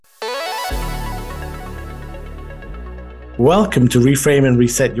Welcome to Reframe and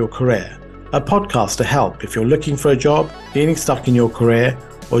Reset Your Career, a podcast to help if you're looking for a job, feeling stuck in your career,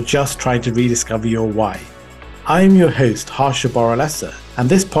 or just trying to rediscover your why. I am your host, Harsha Boralesa, and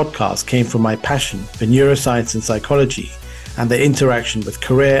this podcast came from my passion for neuroscience and psychology and the interaction with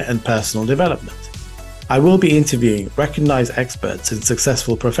career and personal development. I will be interviewing recognized experts and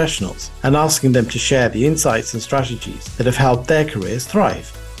successful professionals and asking them to share the insights and strategies that have helped their careers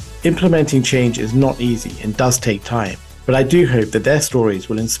thrive. Implementing change is not easy and does take time, but I do hope that their stories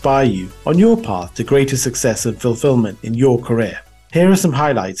will inspire you on your path to greater success and fulfillment in your career. Here are some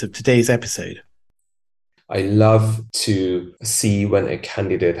highlights of today's episode. I love to see when a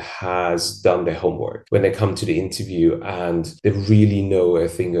candidate has done their homework, when they come to the interview and they really know a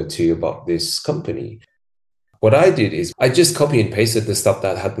thing or two about this company. What I did is I just copy and pasted the stuff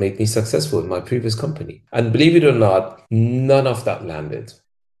that had made me successful in my previous company. And believe it or not, none of that landed.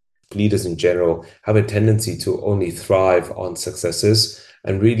 Leaders in general have a tendency to only thrive on successes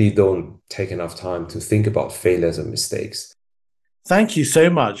and really don't take enough time to think about failures and mistakes. Thank you so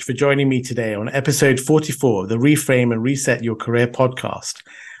much for joining me today on episode 44 of the Reframe and Reset Your Career podcast.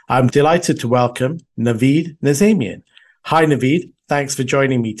 I'm delighted to welcome Naveed Nazemian. Hi, Naveed. Thanks for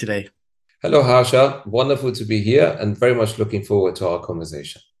joining me today. Hello, Harsha. Wonderful to be here and very much looking forward to our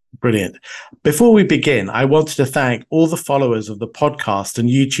conversation. Brilliant. Before we begin, I wanted to thank all the followers of the podcast and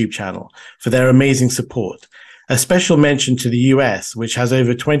YouTube channel for their amazing support. A special mention to the US, which has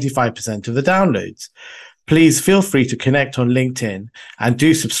over 25% of the downloads. Please feel free to connect on LinkedIn and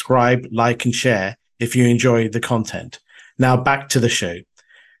do subscribe, like, and share if you enjoy the content. Now back to the show.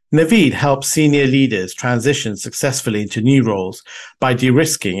 Naveed helps senior leaders transition successfully into new roles by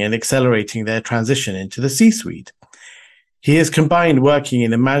de-risking and accelerating their transition into the C-suite. He has combined working in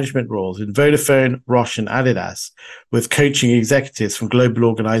the management roles in Vodafone, Roche, and Adidas with coaching executives from global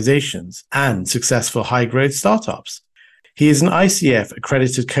organizations and successful high-growth startups. He is an ICF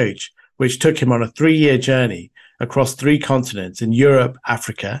accredited coach, which took him on a 3-year journey across 3 continents in Europe,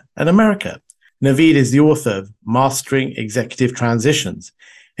 Africa, and America. Naveed is the author of Mastering Executive Transitions,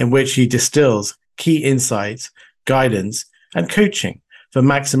 in which he distills key insights, guidance, and coaching for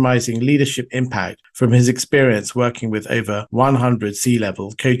maximizing leadership impact from his experience working with over 100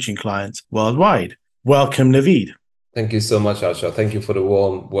 C-level coaching clients worldwide. Welcome, Naveed. Thank you so much, Asha. Thank you for the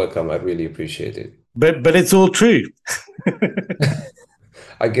warm welcome. I really appreciate it. But it's all true.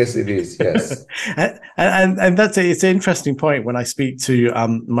 I guess it is, yes. and it's an interesting point when I speak to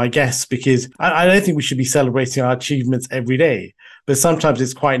my guests, because I don't think we should be celebrating our achievements every day. But sometimes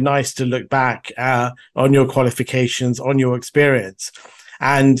it's quite nice to look back on your qualifications, on your experience.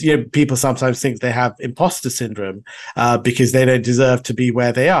 And people sometimes think they have imposter syndrome because they don't deserve to be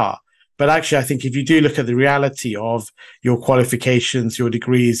where they are. But actually, I think if you do look at the reality of your qualifications, your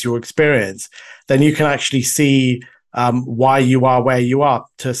degrees, your experience, then you can actually see why you are where you are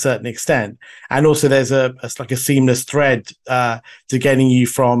to a certain extent. And also there's a seamless thread to getting you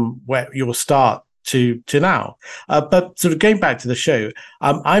from where your start to now. But sort of going back to the show,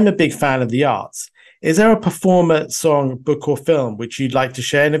 I'm a big fan of the arts. Is there a performer, song, book, or film which you'd like to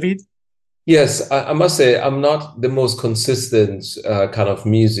share, Naveed? Yes, I must say I'm not the most consistent kind of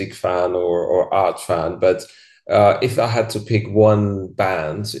music fan or art fan, but if I had to pick one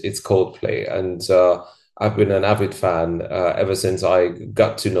band, it's Coldplay. And I've been an avid fan ever since I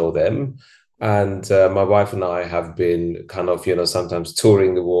got to know them. And my wife and I have been kind of, sometimes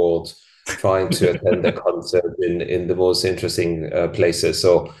touring the world, trying to attend a concert in the most interesting places.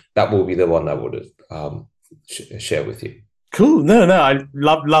 So that will be the one I would share with you. Cool. No, I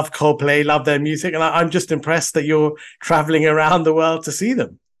love Coldplay, love their music. And I'm just impressed that you're traveling around the world to see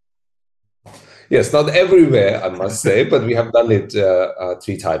them. Yes, not everywhere, I must say, but we have done it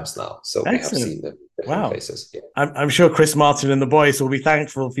 3 times now. So Excellent. We have seen them in different places. Yeah. I'm sure Chris Martin and the boys will be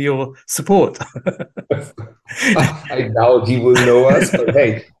thankful for your support. I doubt he will know us, but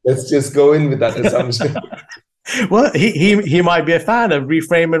hey, let's just go in with that assumption. Well, he might be a fan of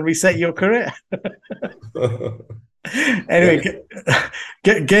Reframe and Reset Your Career. Anyway,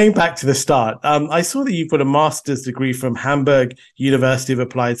 going back to the start, I saw that you've got a master's degree from Hamburg University of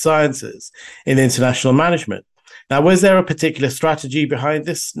Applied Sciences in international management. Now, was there a particular strategy behind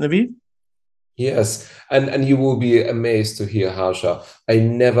this, Naveed? Yes, and you will be amazed to hear, Harsha, I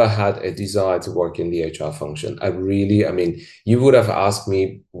never had a desire to work in the HR function. You would have asked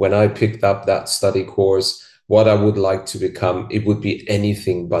me when I picked up that study course, what I would like to become, it would be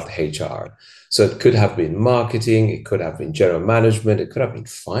anything but HR. So it could have been marketing, it could have been general management, it could have been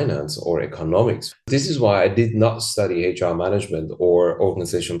finance or economics. This is why I did not study HR management or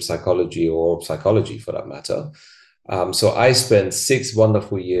organizational psychology or psychology for that matter. So I spent 6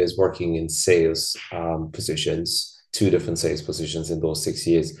 wonderful years working in sales positions two different sales positions in those 6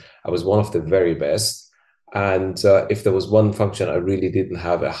 years. I was one of the very best. And if there was one function I really didn't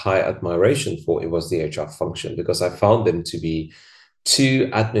have a high admiration for, it was the HR function, because I found them to be too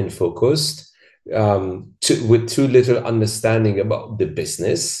admin focused, with too little understanding about the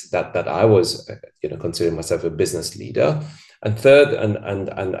business that I was, considering myself a business leader. And third,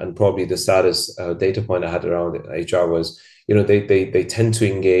 and probably the saddest data point I had around HR was, they tend to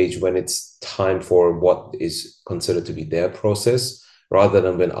engage when it's time for what is considered to be their process, rather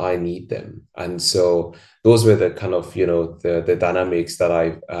than when I need them. And so those were the kind of, the dynamics that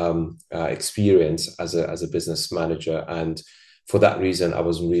I experienced as a business manager. And for that reason, I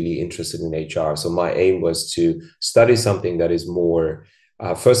was really interested in HR. So my aim was to study something that is more,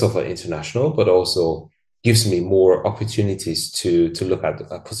 first of all, international, but also gives me more opportunities to look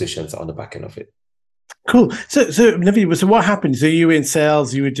at positions on the back end of it. Cool. So Naveed, so what happened? So you were in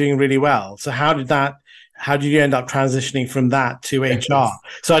sales, you were doing really well. So how did you end up transitioning from that to HR?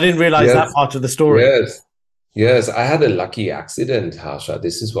 So I didn't realize that part of the story. Yes, I had a lucky accident, Harsha.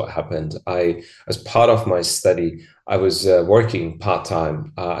 This is what happened. As part of my study, I was working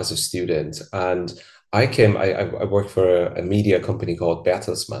part-time as a student, and I worked for a media company called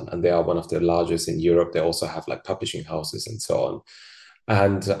Bertelsmann, and they are one of the largest in Europe. They also have like publishing houses and so on.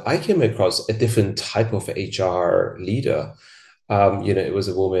 And I came across a different type of HR leader. It was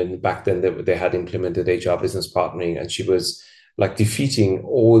a woman back then that they had implemented HR business partnering, and she was like defeating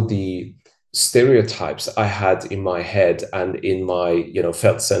all the stereotypes I had in my head and in my,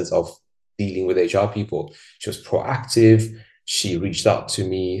 felt sense of dealing with HR people. She was proactive. She reached out to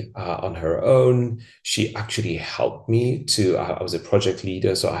me on her own. She actually helped me I was a project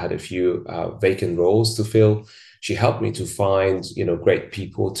leader, so I had a few vacant roles to fill. She helped me to find, great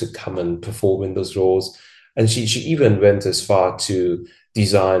people to come and perform in those roles. And she even went as far to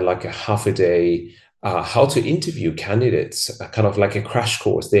design like a half a day how to interview candidates, kind of like a crash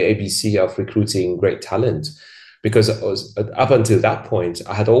course, the ABC of recruiting great talent. Because up until that point,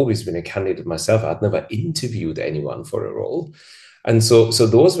 I had always been a candidate myself. I'd never interviewed anyone for a role. And so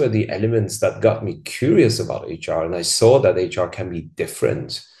those were the elements that got me curious about HR. And I saw that HR can be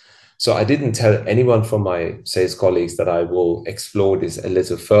different. So I didn't tell anyone from my sales colleagues that I will explore this a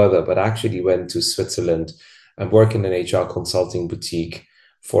little further, but I actually went to Switzerland and worked in an HR consulting boutique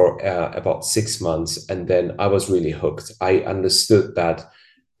for about 6 months. And then I was really hooked. I understood that,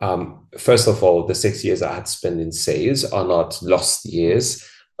 first of all, the 6 years I had spent in sales are not lost years,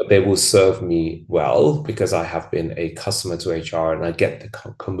 but they will serve me well because I have been a customer to HR and I get the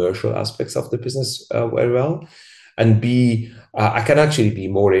commercial aspects of the business very well. And B, I can actually be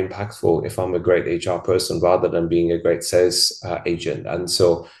more impactful if I'm a great HR person rather than being a great sales agent. And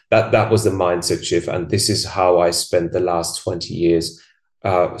so that was the mindset shift. And this is how I spent the last 20 years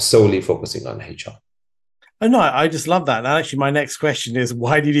solely focusing on HR. Oh, no, I just love that. And actually, my next question is,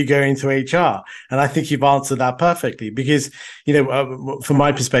 why did you go into HR? And I think you've answered that perfectly because, from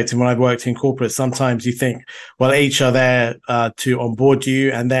my perspective, when I've worked in corporate, sometimes you think, well, HR there to onboard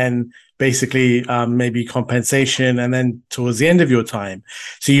you and then basically maybe compensation and then towards the end of your time.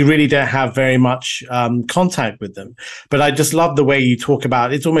 So you really don't have very much contact with them. But I just love the way you talk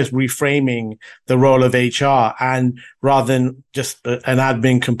about it's almost reframing the role of HR, and rather than just an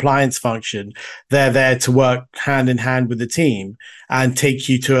admin compliance function, they're there to work hand in hand with the team and take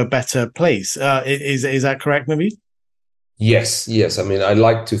you to a better place. Is that correct, Naveed? Yes. I mean, I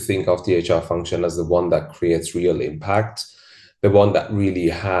like to think of the HR function as the one that creates real impact, the one that really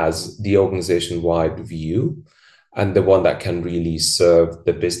has the organization-wide view, and the one that can really serve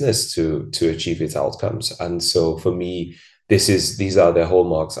the business to achieve its outcomes. And so for me, these are the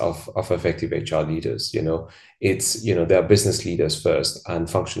hallmarks of effective HR leaders. They're business leaders first and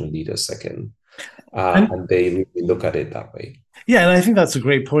functional leaders second. And they really look at it that way. Yeah, and I think that's a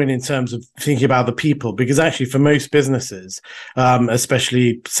great point in terms of thinking about the people, because actually for most businesses,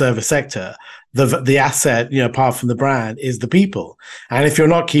 especially service sector, the asset, apart from the brand, is the people. And if you're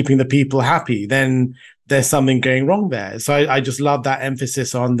not keeping the people happy, then there's something going wrong there. So I just love that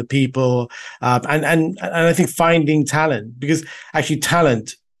emphasis on the people, and I think finding talent, because actually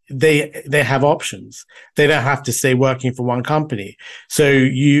talent, they have options. They don't have to stay working for one company. So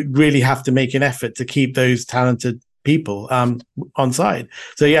you really have to make an effort to keep those talented people on side.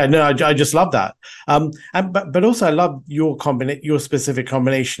 So yeah, no, I just love that. But also I love your specific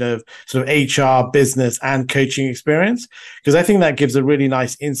combination of sort of HR, business, and coaching experience, because I think that gives a really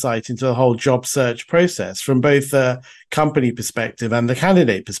nice insight into the whole job search process from both a company perspective and the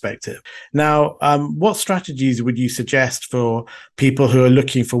candidate perspective. Now, what strategies would you suggest for people who are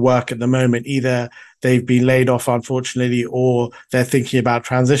looking for work at the moment? Either they've been laid off, unfortunately, or they're thinking about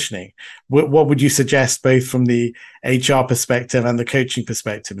transitioning. What would you suggest, both from the HR perspective and the coaching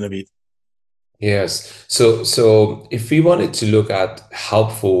perspective, Naveed? Yes. So if we wanted to look at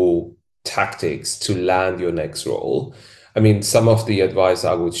helpful tactics to land your next role, I mean, some of the advice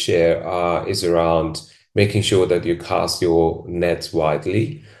I would share is around making sure that you cast your net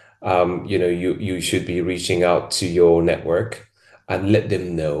widely. You should be reaching out to your network and let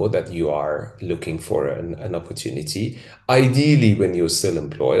them know that you are looking for an opportunity. Ideally, when you're still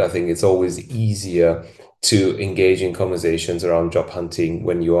employed, I think it's always easier to engage in conversations around job hunting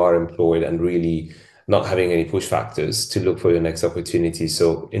when you are employed and really not having any push factors to look for your next opportunity.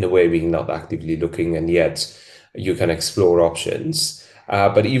 So in a way, being not actively looking, and yet you can explore options.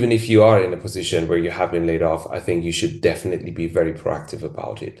 But even if you are in a position where you have been laid off, I think you should definitely be very proactive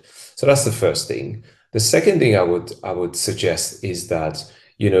about it. So that's the first thing. The second thing I would suggest is that,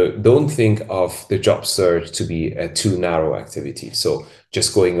 don't think of the job search to be a too narrow activity. So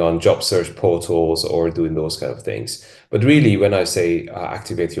just going on job search portals or doing those kind of things. But really, when I say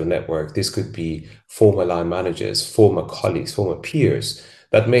activate your network, this could be former line managers, former colleagues, former peers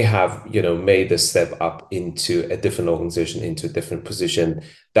that may have, made the step up into a different organization, into a different position.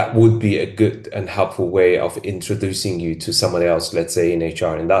 That would be a good and helpful way of introducing you to someone else, let's say in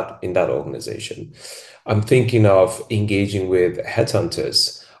HR in that organization. I'm thinking of engaging with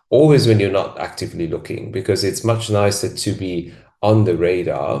headhunters always when you're not actively looking, because it's much nicer to be on the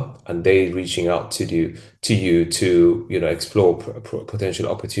radar and they reaching out to you to explore potential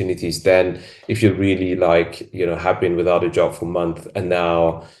opportunities than if you really have been without a job for a month and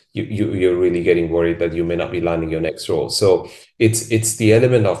now you're really getting worried that you may not be landing your next role. So it's the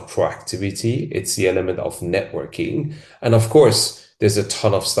element of proactivity, it's the element of networking, and of course there's a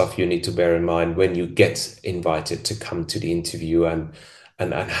ton of stuff you need to bear in mind when you get invited to come to the interview and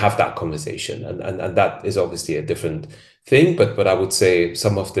have that conversation. And that is obviously a different thing. But I would say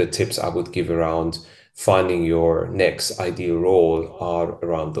some of the tips I would give around finding your next ideal role are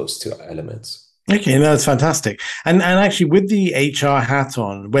around those two elements. Okay, no, that's fantastic. And actually, with the HR hat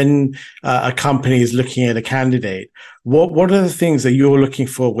on, when a company is looking at a candidate, what are the things that you're looking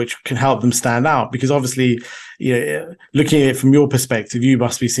for which can help them stand out? Because obviously, looking at it from your perspective, you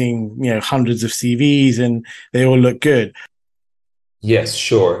must be seeing hundreds of CVs and they all look good. Yes,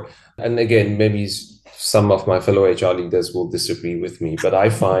 sure. And again, maybe some of my fellow HR leaders will disagree with me, but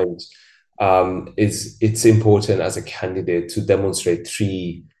I find it's important as a candidate to demonstrate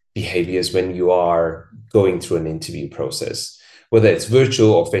three behaviors when you are going through an interview process, whether it's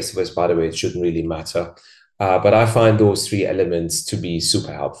virtual or face-to-face. By the way, it shouldn't really matter. But I find those three elements to be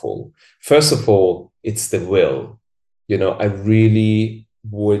super helpful. First of all, it's the will. I really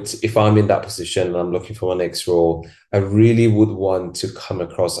would, if I'm in that position and I'm looking for my next role, I really would want to come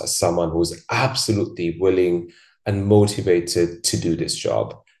across as someone who's absolutely willing and motivated to do this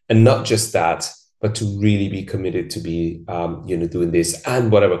job. And not just that, but to really be committed to be, doing this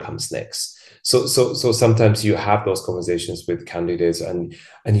and whatever comes next. So sometimes you have those conversations with candidates and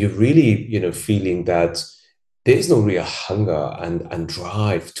you're really, feeling that there is no real hunger and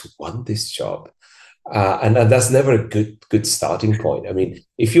drive to want this job. And that's never a good starting point. I mean,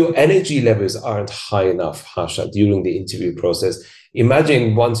 if your energy levels aren't high enough, Harsha, during the interview process,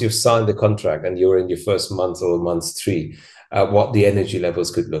 imagine once you've signed the contract and you're in your first month or month 3, what the energy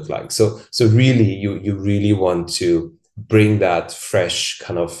levels could look like. So really, you really want to bring that fresh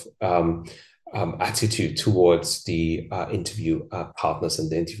kind of attitude towards the interview partners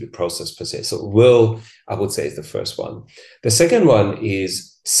and the interview process per se. So will, I would say, is the first one. The second one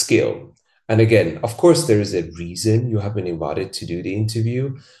is skill. And again, of course, there is a reason you have been invited to do the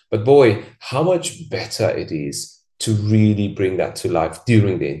interview, but boy, how much better it is to really bring that to life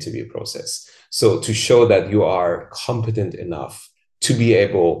during the interview process. So to show that you are competent enough to be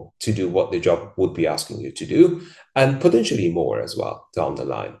able to do what the job would be asking you to do, and potentially more as well down the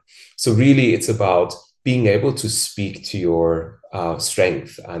line. So really, it's about being able to speak to your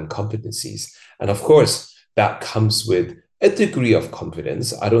strength and competencies. And of course, that comes with a degree of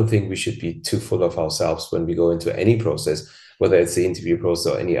confidence. I don't think we should be too full of ourselves when we go into any process, whether it's the interview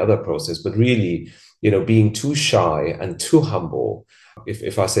process or any other process, but really, being too shy and too humble.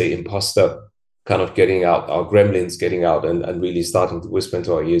 If I say imposter kind of getting out, our gremlins getting out and really starting to whisper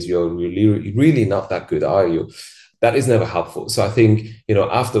into our ears, you're really not that good, are you? That is never helpful. So I think,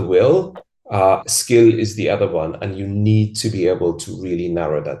 after will, skill is the other one. And you need to be able to really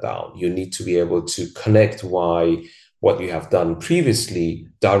narrow that down. You need to be able to connect why what you have done previously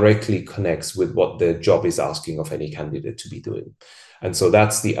directly connects with what the job is asking of any candidate to be doing. And so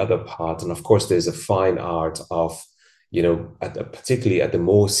that's the other part. And of course, there's a fine art of, particularly at the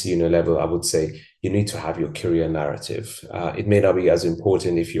more senior level, I would say you need to have your career narrative. It may not be as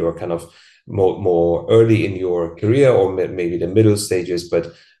important if you're kind of more early in your career or maybe the middle stages,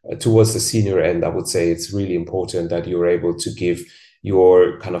 but towards the senior end, I would say it's really important that you're able to give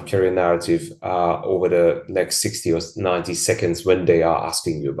your kind of career narrative over the next 60 or 90 seconds when they are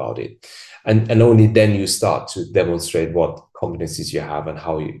asking you about it. And only then you start to demonstrate what competencies you have and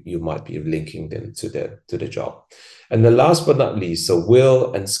how you might be linking them to the job. And the last but not least, so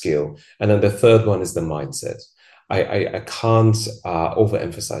will and skill. And then the third one is the mindset. I can't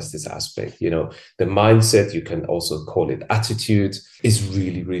overemphasize this aspect. The mindset, you can also call it attitude, is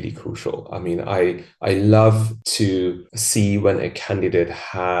really, really crucial. I mean, I love to see when a candidate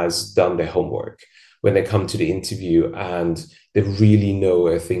has done their homework, when they come to the interview and they really know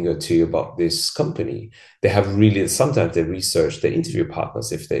a thing or two about this company. They have really, sometimes they research the interview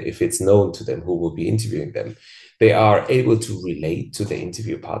partners if it's known to them who will be interviewing them. They are able to relate to the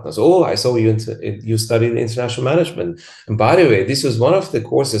interview partners. Oh, I saw you studied international management. And by the way, this was one of the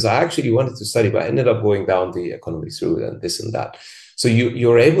courses I actually wanted to study, but I ended up going down the economics route and this and that. So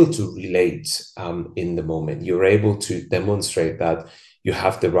you're able to relate in the moment. You're able to demonstrate that you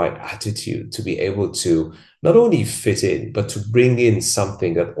have the right attitude to be able to not only fit in, but to bring in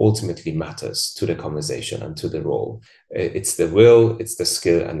something that ultimately matters to the conversation and to the role. It's the will, it's the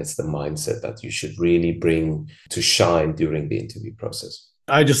skill, and it's the mindset that you should really bring to shine during the interview process.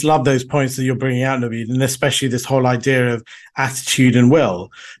 I just love those points that you're bringing out, Naveed, and especially this whole idea of attitude and will.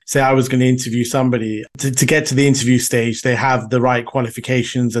 Say I was going to interview somebody. To get to the interview stage, they have the right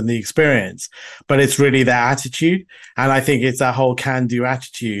qualifications and the experience, but it's really their attitude. And I think it's that whole can-do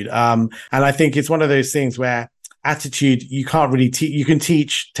attitude. And I think it's one of those things where attitude, you can't really teach. You can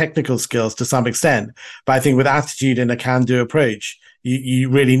teach technical skills to some extent, but I think with attitude and a can-do approach, you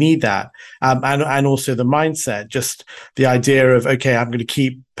really need that. And also the mindset, just the idea of, okay, I'm going to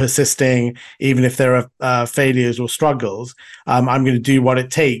keep persisting, even if there are failures or struggles. I'm going to do what it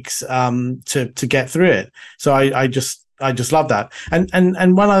takes to get through it. So I just love that.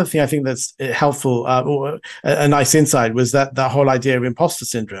 And one other thing I think that's helpful, or a nice insight, was that whole idea of imposter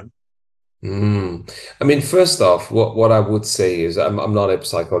syndrome. I mean, first off, what I would say is I'm not a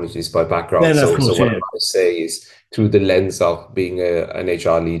psychologist by background. No, of course, so what I say is through the lens of being an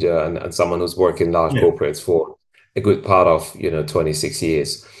HR leader and someone who's worked in large corporates for a good part of 26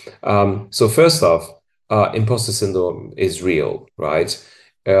 years. So first off, imposter syndrome is real, right?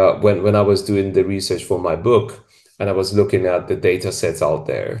 When I was doing the research for my book and I was looking at the data sets out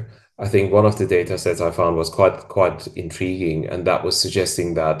there, I think one of the data sets I found was quite intriguing, and that was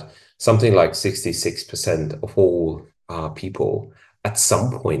suggesting that something like 66% of all people at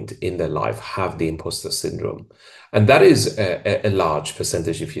some point in their life have the imposter syndrome. And that is a large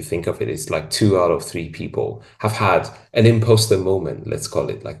percentage if you think of it. It's like 2 out of 3 people have had an imposter moment, let's call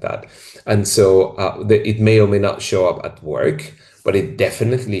it like that. And so it may or may not show up at work, but it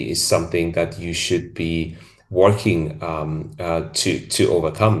definitely is something that you should be working to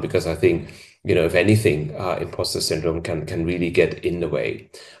overcome, because I think, if anything, imposter syndrome can really get in the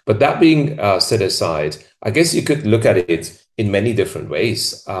way. But that being set aside, I guess you could look at it in many different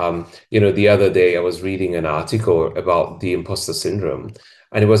ways. The other day I was reading an article about the imposter syndrome,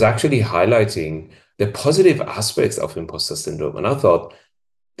 and it was actually highlighting the positive aspects of imposter syndrome. And I thought,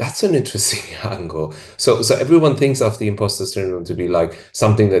 that's an interesting angle. So everyone thinks of the imposter syndrome to be like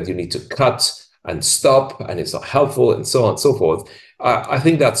something that you need to cut and stop, and it's not helpful, and so on and so forth. I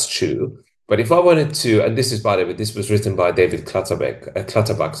think that's true. But if I wanted to, and this is, by the way, this was written by David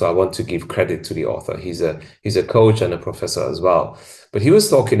Clutterbuck, so I want to give credit to the author. He's a coach and a professor as well. But he was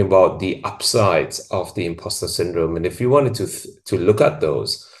talking about the upsides of the imposter syndrome. And if you wanted to look at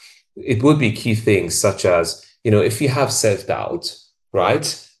those, it would be key things such as, if you have self-doubt, right?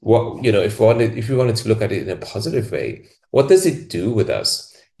 If you wanted to look at it in a positive way, what does it do with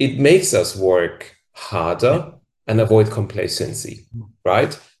us? It makes us work harder and avoid complacency,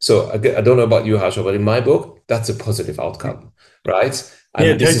 right? So I don't know about you, Harsha, but in my book, that's a positive outcome, right?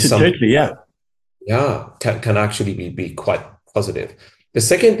 And this is something totally, can actually be quite positive. The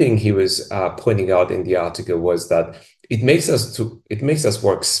second thing he was pointing out in the article was that it makes us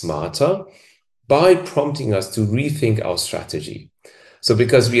work smarter by prompting us to rethink our strategy. So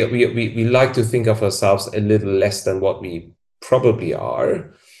because we like to think of ourselves a little less than what we probably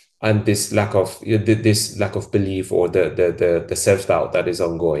are, and this lack of belief or the self-doubt that is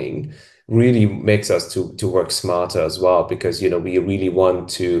ongoing, really makes us to work smarter as well, because, we really want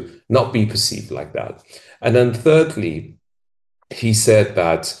to not be perceived like that. And then thirdly, he said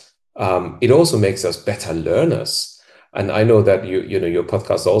that it also makes us better learners. And I know that your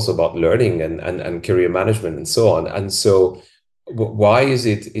podcast is also about learning and career management and so on. And so why is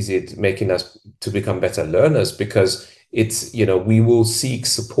it making us to become better learners? Because it's, we will seek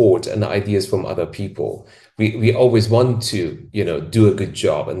support and ideas from other people. We always want to, do a good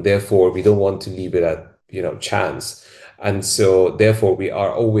job, and therefore we don't want to leave it at, chance. And so therefore we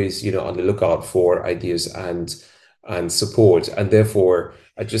are always, on the lookout for ideas and support. And therefore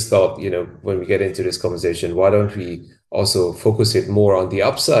I just thought, when we get into this conversation, why don't we also focus it more on the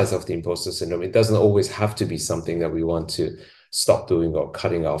upsides of the imposter syndrome? It doesn't always have to be something that we want to stop doing or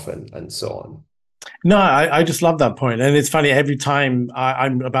cutting off and so on. No, I just love that point. And it's funny, every time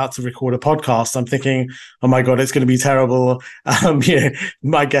I'm about to record a podcast, I'm thinking, oh my God, it's going to be terrible.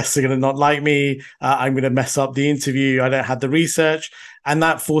 My guests are going to not like me. I'm going to mess up the interview. I don't have the research. And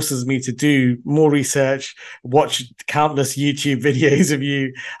that forces me to do more research, watch countless YouTube videos of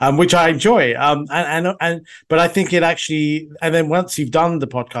you, which I enjoy. But I think it actually, and then once you've done the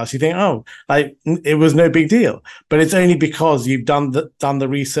podcast, you think, oh, like it was no big deal. But it's only because you've done the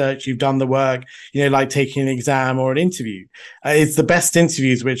research, you've done the work, like taking an exam or an interview. It's the best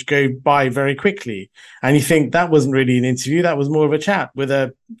interviews which go by very quickly. And you think that wasn't really an interview, that was more of a chat with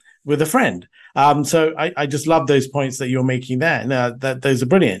a friend. So I just love those points that you're making there. Those are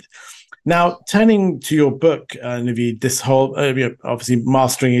brilliant. Now, turning to your book, Naveed, this whole, obviously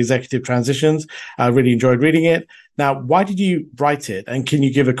Mastering Executive Transitions, I really enjoyed reading it. Now, why did you write it? And can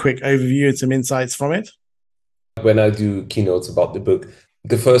you give a quick overview and some insights from it? When I do keynotes about the book,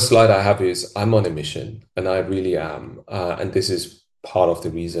 the first slide I have is I'm on a mission, and I really am. And this is part of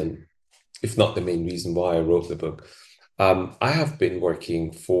the reason, if not the main reason, why I wrote the book. I have been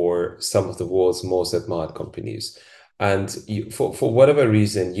working for some of the world's most admired companies. And for whatever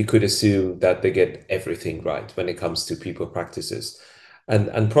reason, you could assume that they get everything right when it comes to people practices.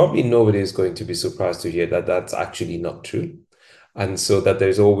 And probably nobody is going to be surprised to hear that that's actually not true. And so that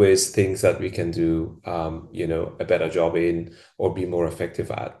there's always things that we can do, a better job in or be more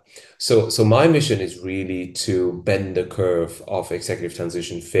effective at. So my mission is really to bend the curve of executive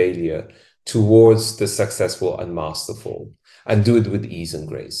transition failure towards the successful and masterful, and do it with ease and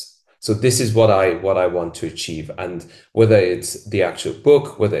grace. So this is what I want to achieve. And whether it's the actual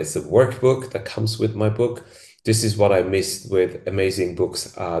book, whether it's the workbook that comes with my book, this is what I missed with amazing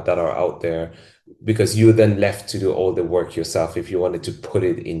books that are out there, because you're then left to do all the work yourself if you wanted to put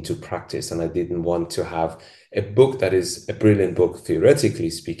it into practice. And I didn't want to have a book that is a brilliant book,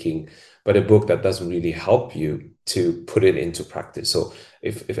 theoretically speaking, but a book that doesn't really help you to put it into practice. So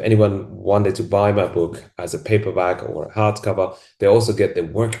if anyone wanted to buy my book as a paperback or a hardcover, they also get the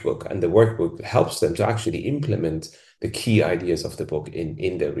workbook, and the workbook helps them to actually implement the key ideas of the book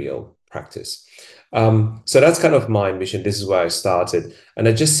in their real practice. So that's kind of my mission. This is where I started. And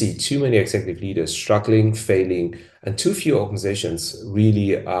I just see too many executive leaders struggling, failing, and too few organizations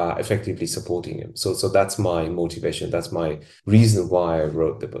really effectively supporting them. So that's my motivation. That's my reason why I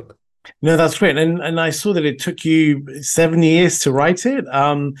wrote the book. No, that's great. And I saw that it took you 7 years to write it.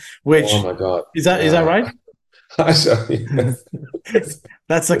 Which, oh my God. Is that right?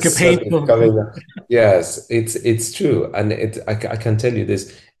 That's like a painful. Yes, it's true. And I can tell you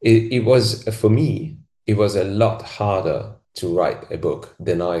this, it was, for me, it was a lot harder to write a book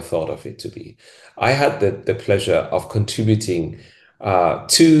than I thought of it to be. I had the pleasure of contributing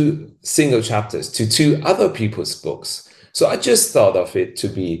 2 single chapters to 2 other people's books. So I just thought of it to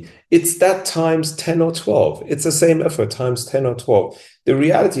be, it's that times 10 or 12. It's the same effort times 10 or 12. The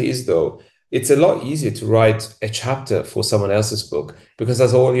reality is, though, it's a lot easier to write a chapter for someone else's book, because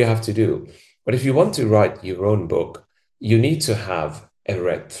that's all you have to do. But if you want to write your own book, you need to have a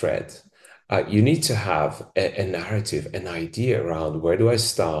red thread. You need to have a narrative, an idea around where do I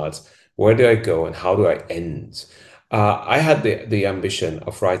start, where do I go, and how do I end? I had the ambition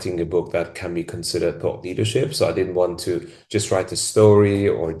of writing a book that can be considered thought leadership. So I didn't want to just write a story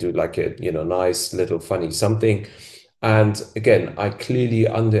or do like a nice little funny something. And again, I clearly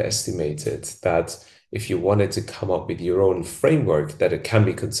underestimated that if you wanted to come up with your own framework that it can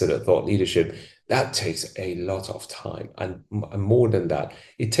be considered thought leadership, that takes a lot of time. And more than that,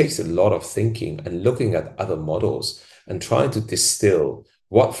 it takes a lot of thinking and looking at other models and trying to distill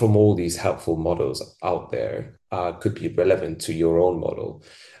what from all these helpful models out there could be relevant to your own model.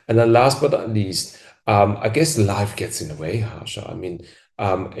 And then last but not least, I guess life gets in the way, Harsha. I mean,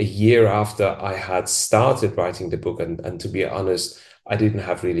 a year after I had started writing the book, and to be honest, I didn't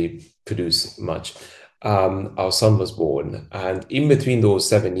have really produced much. Our son was born. And in between those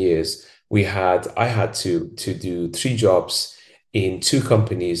 7 years, I had to do 3 jobs in 2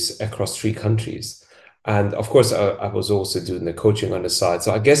 companies across 3 countries. And of course, I was also doing the coaching on the side.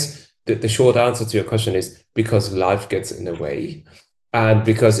 So I guess the short answer to your question is because life gets in the way and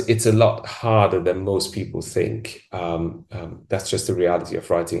because it's a lot harder than most people think. That's just the reality of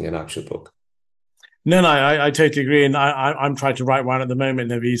writing an actual book. No, I totally agree, and I'm trying to write one at the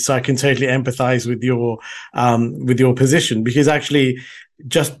moment, Naveed, so I can totally empathize with your position because actually,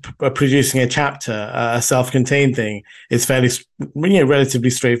 just producing a chapter, a self-contained thing, is fairly,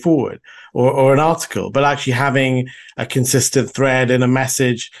 relatively straightforward, or an article. But actually having a consistent thread and a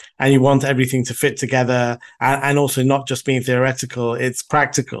message, and you want everything to fit together, and also not just being theoretical, it's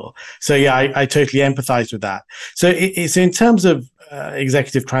practical. So yeah, I totally empathize with that. So it's in terms of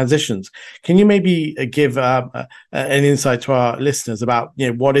executive transitions. Can you maybe give an insight to our listeners about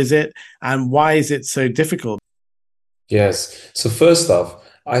what is it and why is it so difficult? Yes. So first off,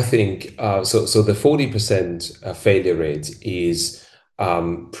 I think so the 40% failure rate is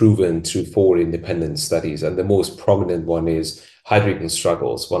proven through 4 independent studies, and the most prominent one is Heidrick and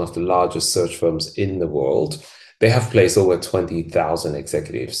Struggles, one of the largest search firms in the world. They have placed over 20,000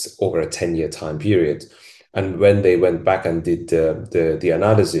 executives over a 10-year time period. And when they went back and did the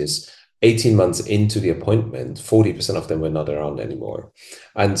analysis, 18 months into the appointment, 40% of them were not around anymore.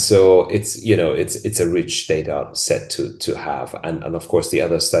 And so it's a rich data set to have. And of course, the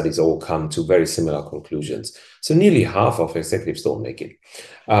other studies all come to very similar conclusions. So nearly half of executives don't make it.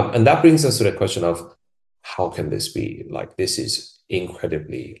 And that brings us to the question of how can this be? Like, this is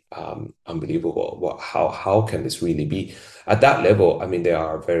incredibly unbelievable. How can this really be? At that level, I mean, they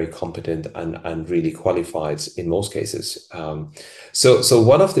are very competent and really qualified in most cases. So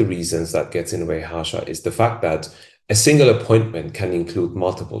one of the reasons that gets in the way, Harsha, is the fact that a single appointment can include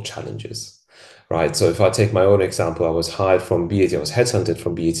multiple challenges. Right. So if I take my own example, I was hired from BAT, I was headhunted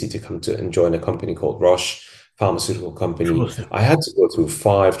from BAT to come to and join a company called Roche, pharmaceutical company. I had to go through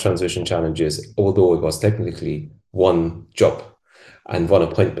 5 transition challenges, although it was technically one job and one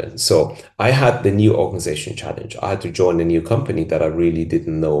appointment. So I had the new organization challenge. I had to join a new company that I really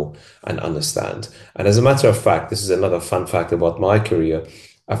didn't know and understand. And as a matter of fact, this is another fun fact about my career.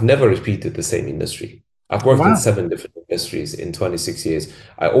 I've never repeated the same industry. I've worked in Wow. 7 different industries in 26 years.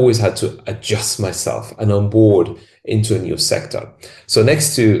 I always had to adjust myself and onboard into a new sector. So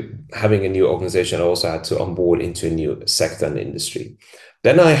next to having a new organization, I also had to onboard into a new sector and industry.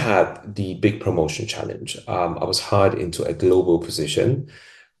 Then I had the big promotion challenge. I was hired into a global position.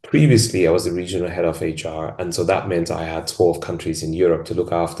 Previously, I was the regional head of HR, and so that meant I had 12 countries in Europe to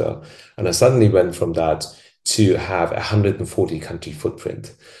look after. And I suddenly went from that to have a 140 country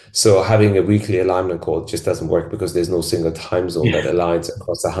footprint. So having a weekly alignment call just doesn't work because there's no single time zone that Yeah. aligns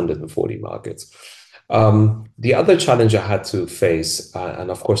across 140 markets. The other challenge I had to face,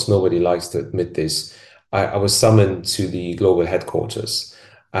 and of course nobody likes to admit this, I was summoned to the global headquarters.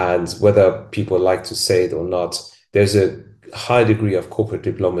 And whether people like to say it or not, there's a high degree of corporate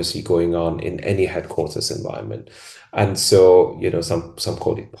diplomacy going on in any headquarters environment. And so, some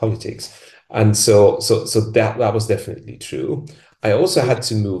call it politics. And so that was definitely true. I also had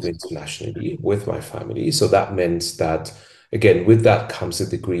to move internationally with my family. So that meant that, again, with that comes a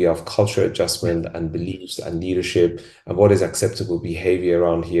degree of cultural adjustment and beliefs and leadership and what is acceptable behavior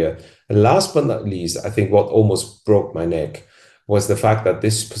around here. And last but not least, I think what almost broke my neck was the fact that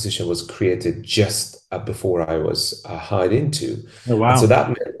this position was created just before I was hired into. Oh, And so wow. that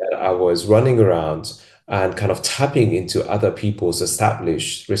meant that I was running around and kind of tapping into other people's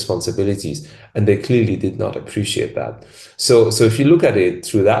established responsibilities. And they clearly did not appreciate that. So if you look at it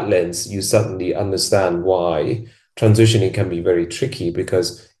through that lens, you suddenly understand why transitioning can be very tricky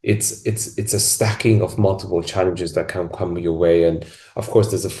because it's a stacking of multiple challenges that can come your way. And of course,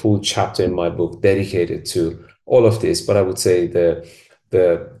 there's a full chapter in my book dedicated to all of this. But I would say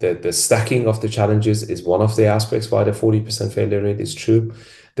the stacking of the challenges is one of the aspects why the 40% failure rate is true.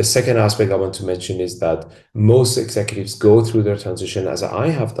 The second aspect I want to mention is that most executives go through their transition, as I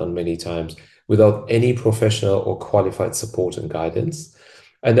have done many times, without any professional or qualified support and guidance.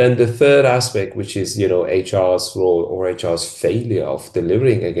 And then the third aspect, which is, HR's role or HR's failure of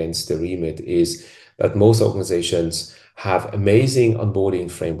delivering against the remit, is that most organizations have amazing onboarding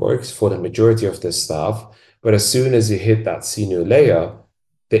frameworks for the majority of their staff, but as soon as you hit that senior layer,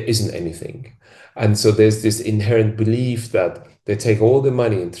 there isn't anything. And so there's this inherent belief that they take all the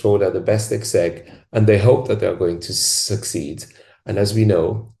money and throw it at the best exec, and they hope that they're going to succeed. And as we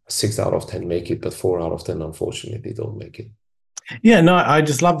know, 6 out of 10 make it, but 4 out of 10, unfortunately, don't make it. Yeah, no, I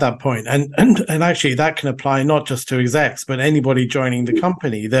just love that point. And actually that can apply not just to execs, but anybody joining the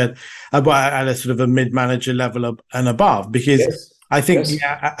company that at a sort of a mid-manager level and above, because Yes. I think, Yes.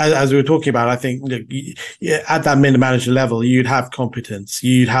 yeah, as we were talking about, I think, look, yeah, at that middle manager level, you'd have competence,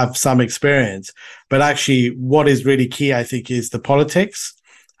 you'd have some experience, but actually, what is really key, I think, is the politics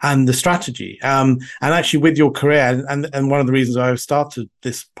and the strategy. And actually, with your career, and one of the reasons I started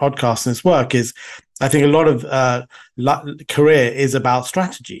this podcast and this work is, I think a lot of career is about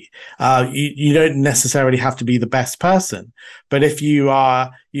strategy. You don't necessarily have to be the best person, but if you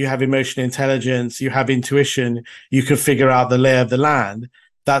have emotional intelligence, you have intuition, you can figure out the lay of the land.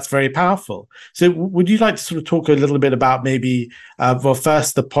 That's very powerful. So, would you like to sort of talk a little bit about maybe, well,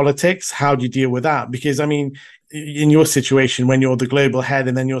 first the politics? How do you deal with that? Because I mean, in your situation, when you're the global head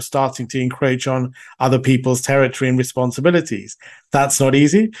and then you're starting to encroach on other people's territory and responsibilities, that's not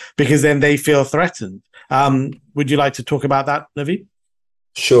easy because then they feel threatened. Would you like to talk about that, Naveed?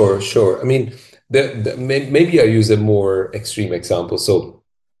 Sure, sure. I mean, maybe I use a more extreme example. So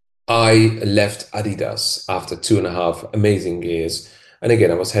I left Adidas after 2.5 amazing years. And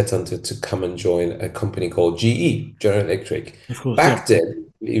again, I was headhunted to come and join a company called GE, General Electric. Of course, yeah. Back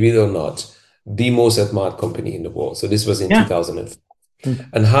then, believe it or not, the most admired company in the world. So this was in Yeah. 2004.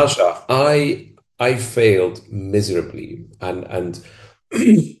 And Harsha, I failed miserably, and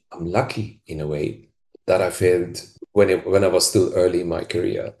I'm lucky in a way that I failed when I was still early in my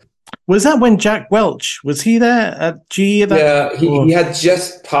career. Was that when Jack Welch was he there at GE at that time? Yeah, he had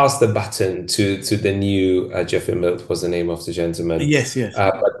just passed the baton to the new Jeffrey Milt was the name of the gentleman. Yes, yes,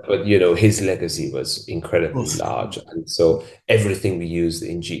 But you know his legacy was of incredibly course. large, and so everything we used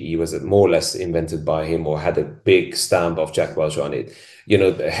in GE was more or less invented by him or had a big stamp of Jack Welch on it. You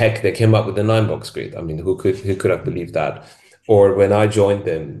know, heck, they came up with the 9-box grid. I mean, who could have believed that? Or when I joined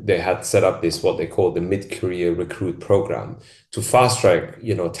them, they had set up this what they call the mid-career recruit program to fast track,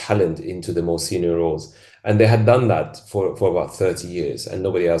 talent into the most senior roles. And they had done that for about 30 years, and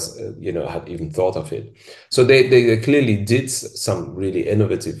nobody else, had even thought of it. So they clearly did some really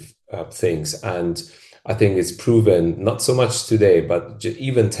innovative things, and I think it's proven not so much today, but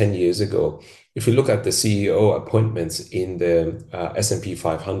even 10 years ago. If you look at the CEO appointments in the S&P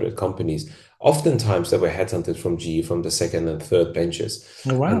 500 companies, oftentimes they were headhunted from GE from the second and third benches.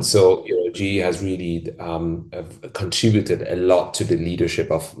 Oh, And wow. so, GE has really contributed a lot to the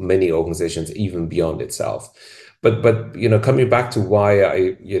leadership of many organizations, even beyond itself. But coming back to why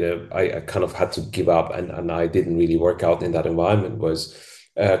I kind of had to give up and I didn't really work out in that environment was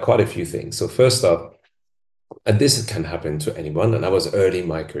quite a few things. So first off, and this can happen to anyone, and I was early in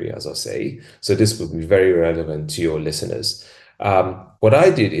my career, as I say, so this would be very relevant to your listeners. What I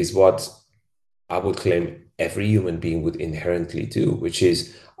did is what I would claim every human being would inherently do, which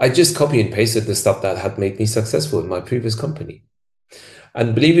is I just copy and pasted the stuff that had made me successful in my previous company.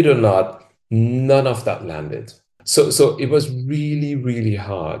 And believe it or not, none of that landed. So it was really, really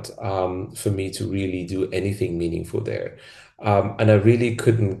hard for me to really do anything meaningful there. And I really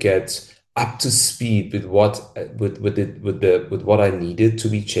couldn't get up to speed with what I needed to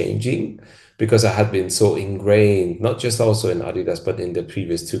be changing because I had been so ingrained, not just also in Adidas, but in the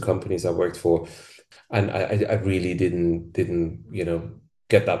previous two companies I worked for, and I really didn't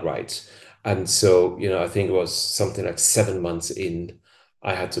get that right. And so I think it was something like 7 months in,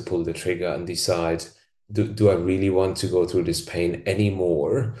 I had to pull the trigger and decide, do I really want to go through this pain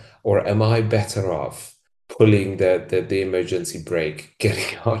anymore, or am I better off pulling the emergency brake,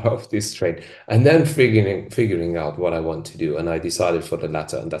 getting out of this train, and then figuring out what I want to do? And I decided for the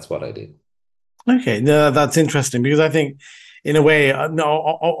latter, and that's what I did. Okay, no, that's interesting because I think, in a way,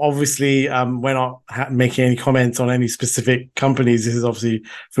 no, obviously, we're not making any comments on any specific companies. This is obviously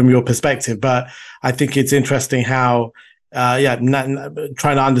from your perspective, but I think it's interesting how, yeah,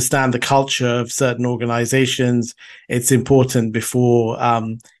 trying to understand the culture of certain organizations. It's important before,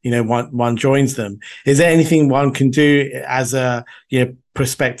 one joins them. Is there anything one can do as a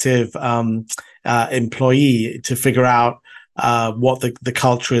prospective employee to figure out what the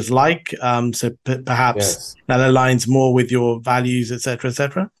culture is like? So perhaps Yes. that aligns more with your values, etc.,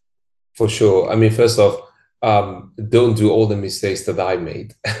 etc. For sure. I mean, first off, don't do all the mistakes that I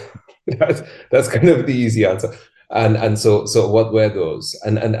made. That's kind of the easy answer. And so what were those?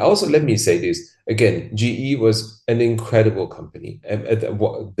 And also let me say this again, GE was an incredible company,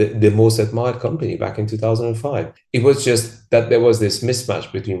 the most admired company back in 2005. It was just that there was this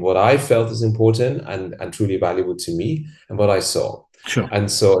mismatch between what I felt is important and truly valuable to me and what I saw. Sure. And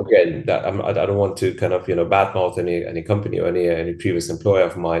so again, I don't want to kind of badmouth any company or any previous employer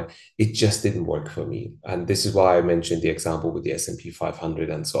of mine. It just didn't work for me, and this is why I mentioned the example with the S&P 500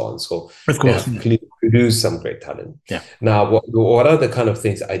 and so on. So Of they course. have clearly produced some great talent. Yeah. Now, what are the kind of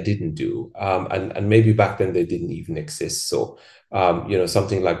things I didn't do, and maybe back then they didn't even exist. So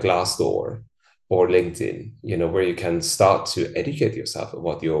something like Glassdoor or LinkedIn, where you can start to educate yourself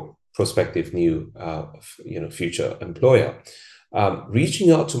about your prospective new, future employer.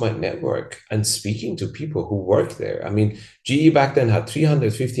 Reaching out to my network and speaking to people who work there. I mean, GE back then had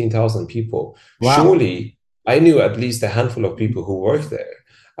 315,000 people. Wow. Surely I knew at least a handful of people who worked there.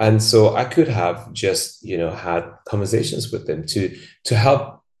 And so I could have just, had conversations with them to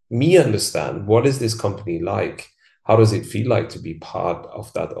help me understand, what is this company like? How does it feel like to be part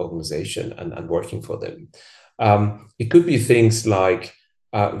of that organization and working for them? It could be things like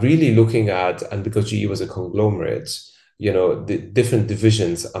really looking at, and because GE was a conglomerate, the different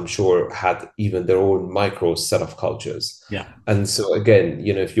divisions, I'm sure, had even their own micro set of cultures. Yeah. And so again,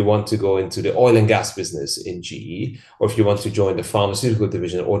 if you want to go into the oil and gas business in GE, or if you want to join the pharmaceutical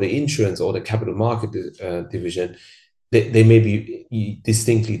division or the insurance or the capital market division, they may be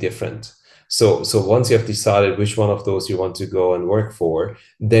distinctly different. So once you have decided which one of those you want to go and work for,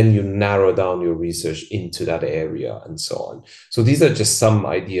 then you narrow down your research into that area and so on. So these are just some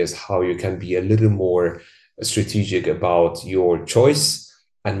ideas how you can be a little more strategic about your choice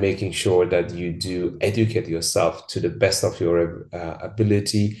and making sure that you do educate yourself to the best of your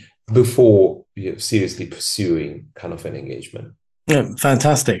ability before you're seriously pursuing kind of an engagement. Yeah,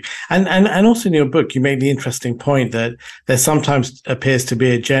 fantastic. And also in your book, you made the interesting point that there sometimes appears to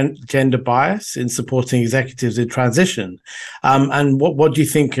be a gender bias in supporting executives in transition. And what do you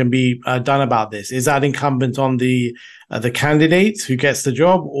think can be done about this? Is that incumbent on the candidate who gets the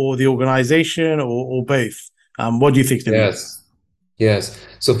job, or the organization, or both? What do you think? Yes. Yes.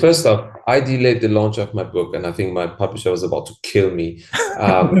 So first off, I delayed the launch of my book, and I think my publisher was about to kill me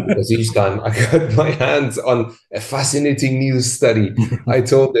because each time I got my hands on a fascinating news study, I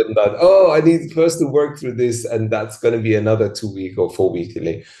told them that, I need first to work through this, and that's going to be another 2 week or 4 week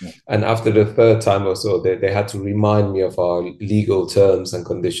delay. Yeah. And after the third time or so, they had to remind me of our legal terms and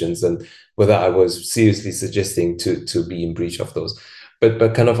conditions and whether I was seriously suggesting to be in breach of those.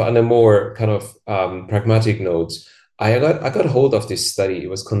 But kind of on a more kind of pragmatic note, I got hold of this study. It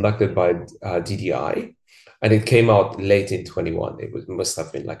was conducted by DDI, and it came out late in 21. It must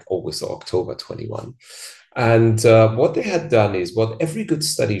have been like August or October 21. And what they had done is what every good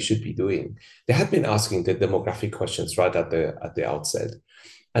study should be doing. They had been asking the demographic questions right at the outset.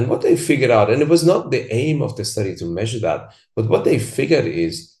 And what they figured out, and it was not the aim of the study to measure that, but what they figured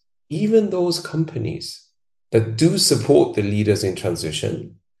is even those companies that do support the leaders in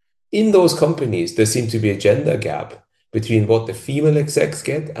transition, in those companies, there seemed to be a gender gap between what the female execs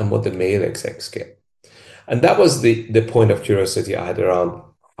get and what the male execs get. And that was the point of curiosity I had around,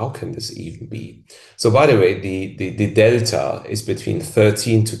 how can this even be? So by the way, the delta is between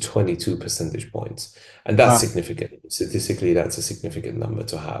 13 to 22 percentage points. And that's significant. Statistically, that's a significant number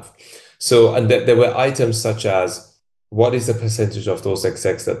to have. So, and there were items such as, what is the percentage of those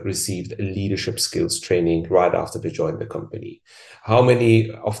execs that received a leadership skills training right after they joined the company? How many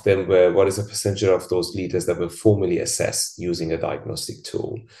of them what is the percentage of those leaders that were formally assessed using a diagnostic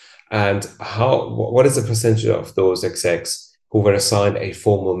tool? And what is the percentage of those execs who were assigned a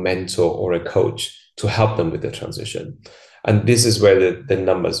formal mentor or a coach to help them with the transition? And this is where the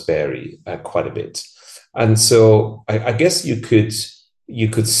numbers vary quite a bit. And so I guess you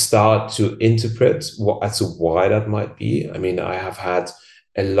could start to interpret as to why that might be. I mean, I have had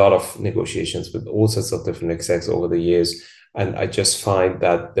a lot of negotiations with all sorts of different execs over the years, and I just find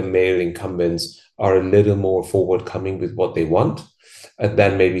that the male incumbents are a little more forward-coming with what they want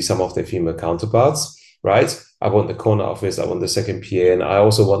than maybe some of their female counterparts, right? I want the corner office, I want the second PA, and I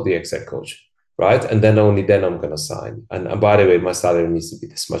also want the exec coach, right? And then only then I'm going to sign. And by the way, my salary needs to be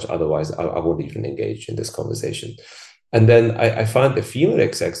this much, otherwise I won't even engage in this conversation. And then I find the female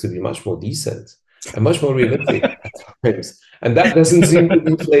execs to be much more decent and much more realistic at times. And that doesn't seem to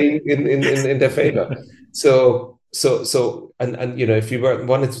be playing in their favor. So if you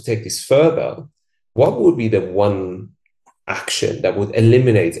wanted to take this further, what would be the one action that would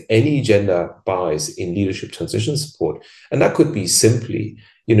eliminate any gender bias in leadership transition support? And that could be simply,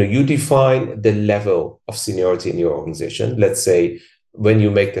 you define the level of seniority in your organization. Let's say when you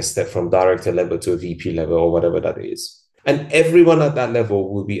make the step from director level to a VP level or whatever that is. And everyone at that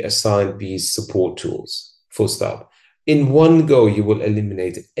level will be assigned these support tools, full stop. In one go, you will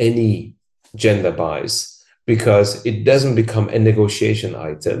eliminate any gender bias because it doesn't become a negotiation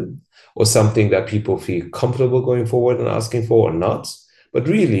item or something that people feel comfortable going forward and asking for or not. But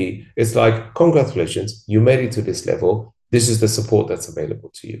really, it's like, congratulations, you made it to this level. This is the support that's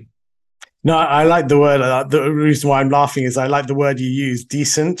available to you. No, I like the word. The reason why I'm laughing is I like the word you use,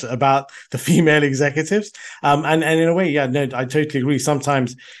 decent, about the female executives. And in a way, yeah, no, I totally agree.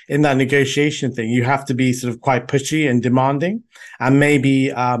 Sometimes in that negotiation thing, you have to be sort of quite pushy and demanding. And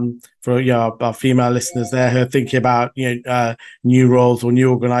maybe for our female listeners there who are thinking about new roles or new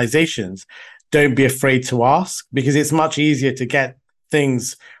organizations, don't be afraid to ask, because it's much easier to get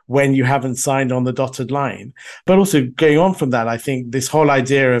things when you haven't signed on the dotted line. But also going on from that, I think this whole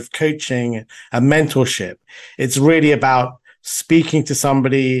idea of coaching and mentorship, it's really about speaking to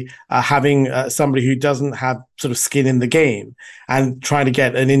somebody, having somebody who doesn't have sort of skin in the game, and trying to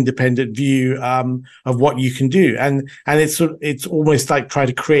get an independent view of what you can do. And it's almost like trying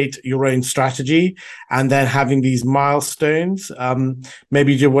to create your own strategy, and then having these milestones.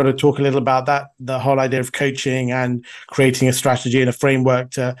 Maybe you want to talk a little about that, the whole idea of coaching and creating a strategy and a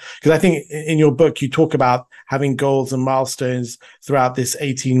framework to, because I think in your book you talk about having goals and milestones throughout this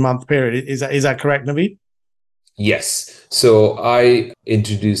 18-month period. Is that correct, Naveed? Yes. So I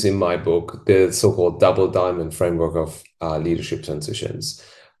introduce in my book the so-called double diamond framework of leadership transitions.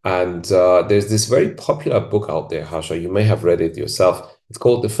 And there's this very popular book out there, Harsha. You may have read it yourself. It's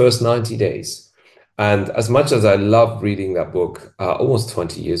called The First 90 Days. And as much as I love reading that book, almost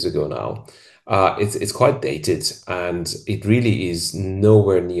 20 years ago now, it's quite dated, and it really is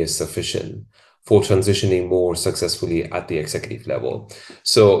nowhere near sufficient for transitioning more successfully at the executive level.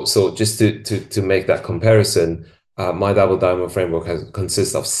 So just to make that comparison, my double diamond framework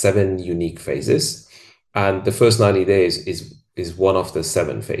consists of 7 unique phases, and the first 90 days is one of the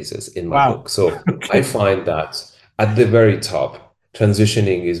 7 phases in my Wow. book. So Okay. I find that at the very top,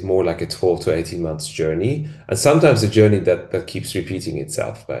 transitioning is more like a 12 to 18 months journey, and sometimes a journey that keeps repeating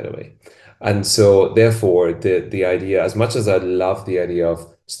itself, by the way. And so therefore the idea, as much as I love the idea of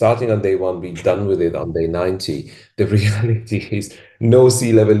starting on day 1, be done with it on day 90, the reality is no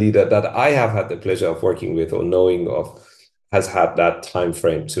C-level leader that I have had the pleasure of working with or knowing of has had that time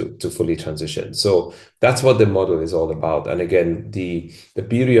frame to fully transition. So that's what the model is all about. And again, the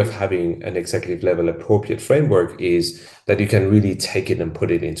beauty of having an executive level appropriate framework is that you can really take it and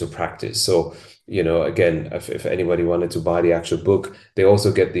put it into practice. So, again, if anybody wanted to buy the actual book, they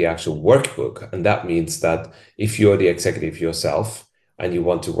also get the actual workbook. And that means that if you're the executive yourself and you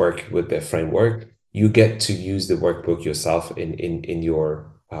want to work with the framework, you get to use the workbook yourself in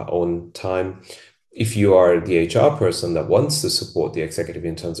your own time. If you are the HR person that wants to support the executive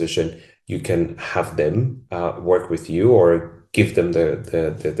in transition, you can have them work with you or give them the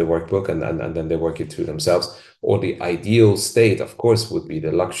workbook, and then they work it through themselves. Or the ideal state, of course, would be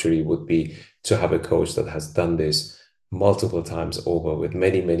the luxury would be to have a coach that has done this multiple times over with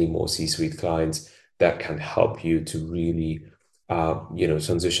many, many more C-suite clients that can help you to really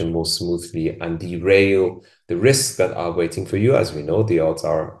transition more smoothly and derail the risks that are waiting for you. As we know, the odds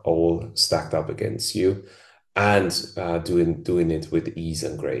are all stacked up against you, and doing it with ease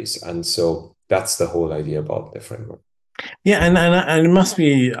and grace. And so that's the whole idea about the framework. Yeah, and it must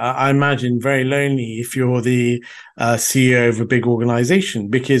be, I imagine, very lonely if you're the CEO of a big organization,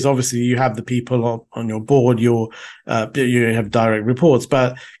 because obviously you have the people on your board, you have direct reports,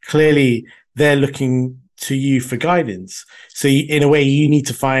 but clearly they're looking to you for guidance. So in a way, you need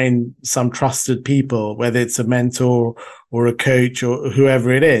to find some trusted people, whether it's a mentor or a coach or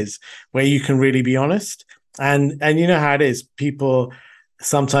whoever it is, where you can really be honest. And you know how it is, people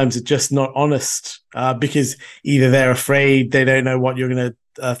sometimes are just not honest because either they're afraid, they don't know what you're going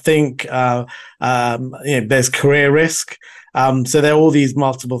to think. There's career risk. So there are all these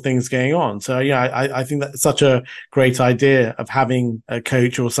multiple things going on. So yeah, I think that's such a great idea of having a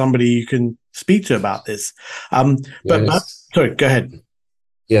coach or somebody you can speak to about this. But Yes. sorry, go ahead.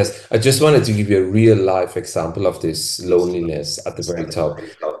 Yes, I just wanted to give you a real life example of this loneliness at the very top.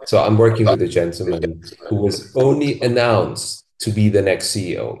 So I'm working with a gentleman who was only announced to be the next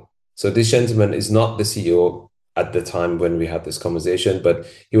CEO. So this gentleman is not the CEO at the time when we had this conversation, but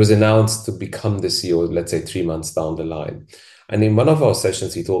he was announced to become the CEO, let's say 3 months down the line. And in one of our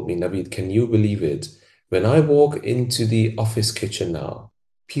sessions, he told me, Naveed, can you believe it? When I walk into the office kitchen now,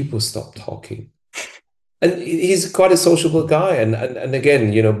 people stop talking. And he's quite a sociable guy. And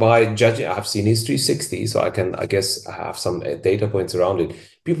again, by judging, I've seen his 360, so I guess, I have some data points around it.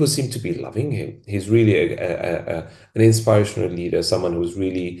 People seem to be loving him. He's really an inspirational leader, someone who's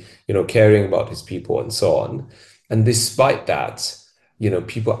really, caring about his people and so on. And despite that,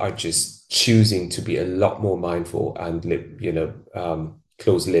 people are just choosing to be a lot more mindful and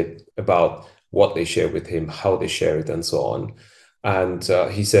close-lipped about what they share with him, how they share it, and so on. And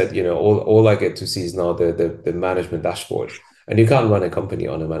he said, all I get to see is now the management dashboard. And you can't run a company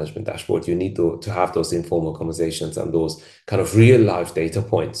on a management dashboard. You need to have those informal conversations and those kind of real life data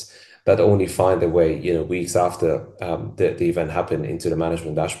points. that only find their way, weeks after the event happened into the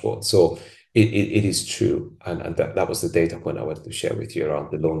management dashboard. So it is true. And that was the data point I wanted to share with you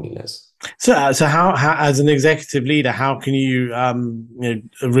around the loneliness. So how as an executive leader, how can you,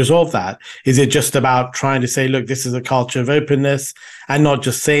 resolve that? Is it just about trying to say, look, this is a culture of openness, and not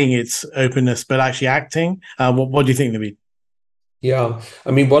just saying it's openness, but actually acting? What do you think, Naveed? Yeah,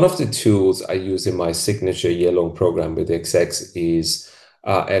 I mean, one of the tools I use in my signature year-long program with execs is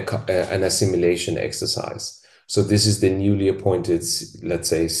an assimilation exercise. So this is the newly appointed, let's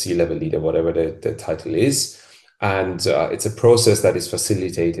say, C-level leader, whatever the title is. And it's a process that is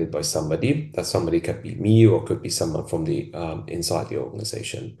facilitated by somebody. That somebody could be me or could be someone from the inside the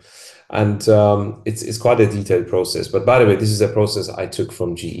organization. And it's quite a detailed process. But by the way, this is a process I took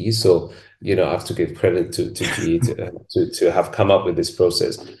from GE. So I have to give credit to GE to have come up with this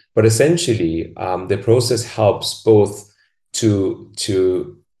process. But essentially, the process helps both to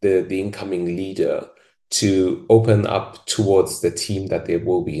the incoming leader to open up towards the team that they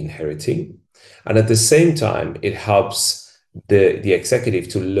will be inheriting. And at the same time, it helps the executive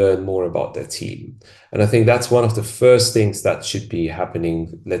to learn more about their team. And I think that's one of the first things that should be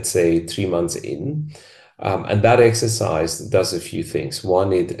happening, let's say 3 months in. And that exercise does a few things.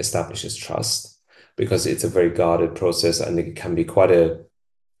 One, it establishes trust because it's a very guarded process and it can be quite a,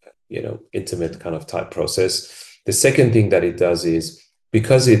 intimate kind of type process. The second thing that it does is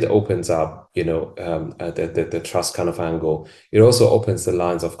because it opens up, the trust kind of angle, it also opens the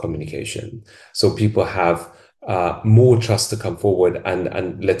lines of communication. So people have more trust to come forward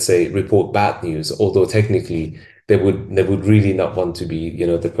and let's say report bad news, although technically they would really not want to be,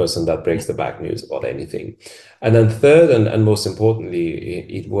 the person that breaks the bad news about anything. And then third, and most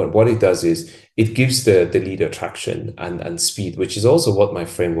importantly, what it does is it gives the leader traction and speed, which is also what my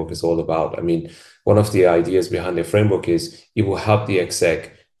framework is all about. I mean, one of the ideas behind the framework is it will help the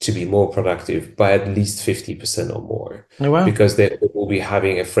exec to be more productive by at least 50% or more. Oh, wow. Because they will be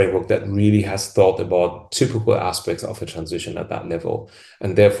having a framework that really has thought about typical aspects of a transition at that level.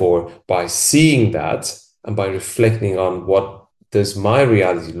 And therefore, by seeing that and by reflecting on what does my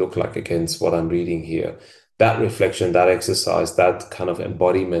reality look like against what I'm reading here, that reflection, that exercise, that kind of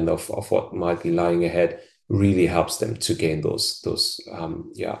embodiment of what might be lying ahead really helps them to gain those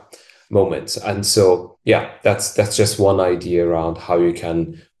moments. And so, that's just one idea around how you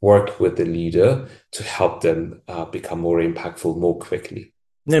can work with the leader to help them become more impactful more quickly.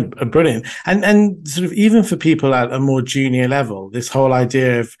 Yeah, brilliant. And sort of even for people at a more junior level, this whole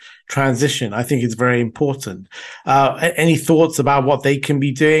idea of transition, I think is very important. Any thoughts about what they can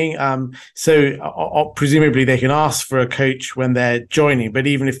be doing? Presumably they can ask for a coach when they're joining, but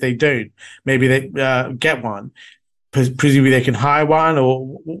even if they don't, maybe they get one. Presumably they can hire one, or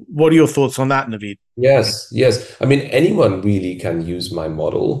what are your thoughts on that, Naveed? Yes. I mean, anyone really can use my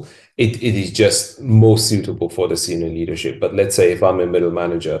model. It is just most suitable for the senior leadership. But let's say if I'm a middle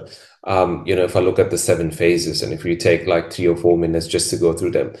manager, if I look at the 7 phases, and if you take like 3 or 4 minutes just to go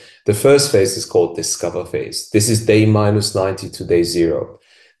through them, the first phase is called discover phase. This is day -90 to day 0.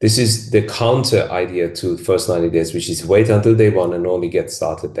 This is the counter idea to first 90 days, which is wait until day 1 and only get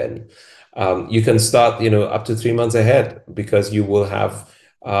started then. You can start, up to 3 months ahead because you will have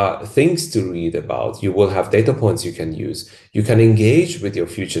things to read about. You will have data points you can use. You can engage with your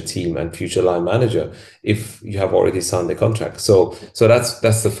future team and future line manager if you have already signed the contract. So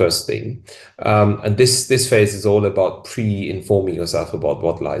that's the first thing. And this phase is all about pre-informing yourself about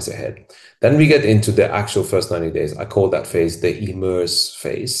what lies ahead. Then we get into the actual first 90 days. I call that phase the immerse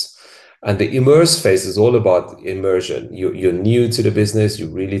phase. And the immerse phase is all about immersion. You're new to the business. You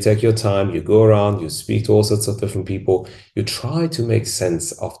really take your time. You go around, you speak to all sorts of different people. You try to make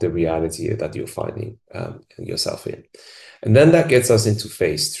sense of the reality that you're finding yourself in. And then that gets us into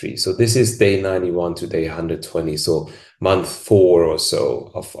phase 3. So this is day 91 to day 120. So month 4 or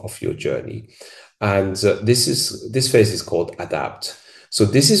so of your journey. And this phase is called adapt. So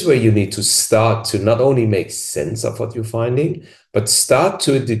this is where you need to start to not only make sense of what you're finding, but start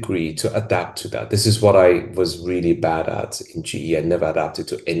to a degree to adapt to that. This is what I was really bad at in GE. I never adapted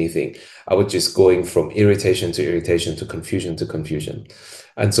to anything. I was just going from irritation to irritation to confusion to confusion.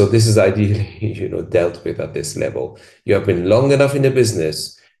 And so this is ideally, dealt with at this level. You have been long enough in the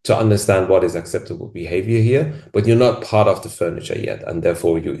business to understand what is acceptable behavior here, but you're not part of the furniture yet. And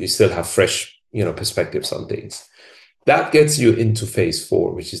therefore you still have fresh, perspectives on things. That gets you into phase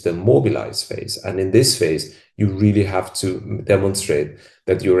 4, which is the mobilize phase. And in this phase, you really have to demonstrate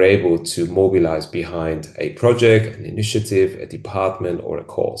that you're able to mobilize behind a project, an initiative, a department, or a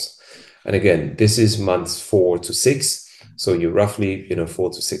cause. And again, this is months 4 to 6. So you're roughly, 4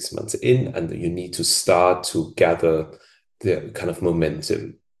 to 6 months in, and you need to start to gather the kind of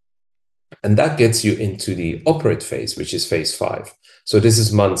momentum. And that gets you into the operate phase, which is phase 5. So this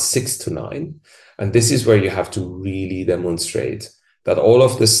is months 6 to 9. And this is where you have to really demonstrate that all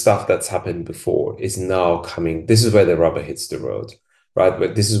of the stuff that's happened before is now coming. This is where the rubber hits the road, right?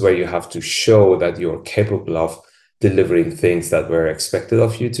 But this is where you have to show that you're capable of delivering things that were expected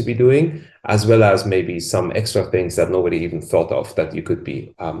of you to be doing, as well as maybe some extra things that nobody even thought of that you could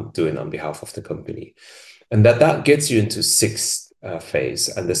be doing on behalf of the company. And that gets you into sixth phase.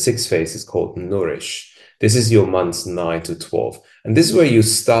 And the sixth phase is called nourish. This is your months 9 to 12. And this is where you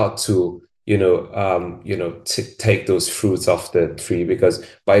start to take those fruits off the tree, because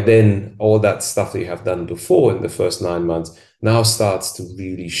by then all that stuff that you have done before in the first 9 months now starts to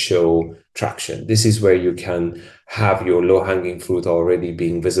really show traction. This is where you can have your low-hanging fruit already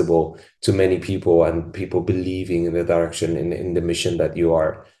being visible to many people, and people believing in the direction, in the mission that you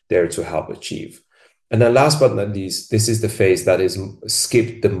are there to help achieve. And then last but not least, this is the phase that is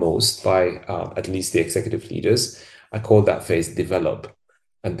skipped the most by at least the executive leaders. I call that phase develop.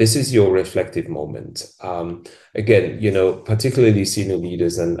 And this is your reflective moment. Again, particularly senior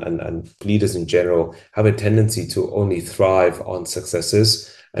leaders and leaders in general have a tendency to only thrive on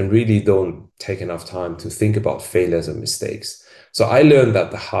successes and really don't take enough time to think about failures and mistakes. So I learned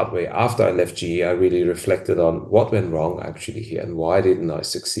that the hard way. After I left GE, I really reflected on what went wrong actually here and why didn't I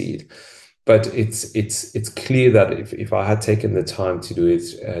succeed. But it's clear that if I had taken the time to do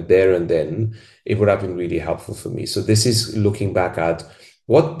it there and then, it would have been really helpful for me. So this is looking back at,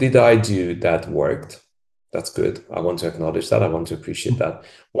 what did I do that worked? That's good. I want to acknowledge that. I want to appreciate that.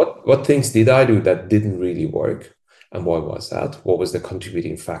 What things did I do that didn't really work? And why was that? What was the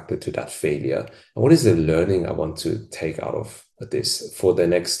contributing factor to that failure? And what is the learning I want to take out of this for the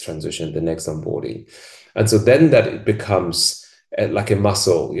next transition, the next onboarding? And so then that it becomes like a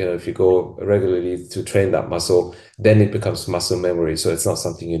muscle. If you go regularly to train that muscle, then it becomes muscle memory. So it's not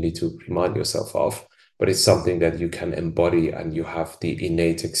something you need to remind yourself of, but it's something that you can embody, and you have the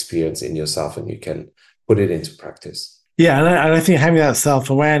innate experience in yourself and you can put it into practice. Yeah, and I think having that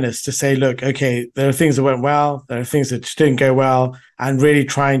self-awareness to say, look, okay, there are things that went well, there are things that just didn't go well, and really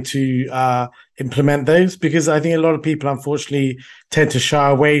trying to implement those, because I think a lot of people, unfortunately, tend to shy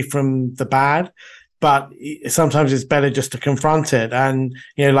away from the bad. But sometimes it's better just to confront it. And,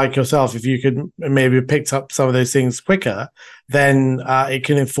 like yourself, if you could maybe have picked up some of those things quicker, then it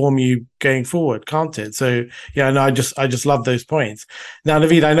can inform you going forward, can't it? So, no, I just love those points. Now,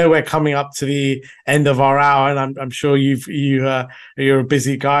 Naveed, I know we're coming up to the end of our hour, and I'm sure you're a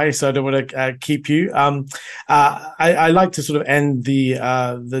busy guy, so I don't want to keep you. I like to sort of end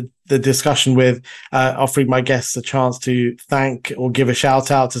the discussion with offering my guests a chance to thank or give a shout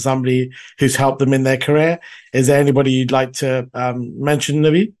out to somebody who's helped them in their career. Is there anybody you'd like to mention,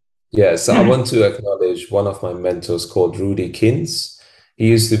 Naveed? Yes, I want to acknowledge one of my mentors called Rudy Kins. He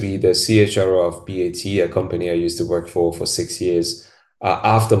used to be the CHRO of BAT, a company I used to work for 6 years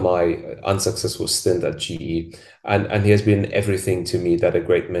after my unsuccessful stint at GE. And he has been everything to me that a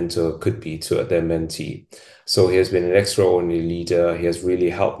great mentor could be to their mentee. So he has been an extraordinary leader. He has really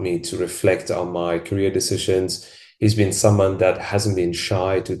helped me to reflect on my career decisions. He's been someone that hasn't been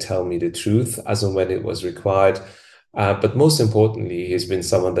shy to tell me the truth as and when it was required. But most importantly, he's been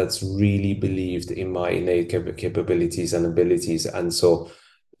someone that's really believed in my innate capabilities and abilities. And so,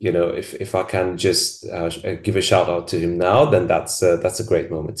 if I can just give a shout out to him now, then that's a great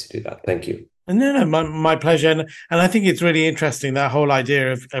moment to do that. Thank you. No, my pleasure. And I think it's really interesting, that whole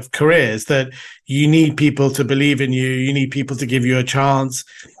idea of careers, that you need people to believe in you. You need people to give you a chance.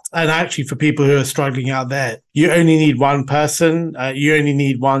 And actually, for people who are struggling out there, you only need one person. You only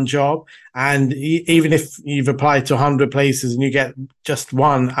need one job. And even if you've applied to 100 places and you get just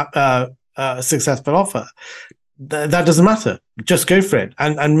one successful offer, that doesn't matter. Just go for it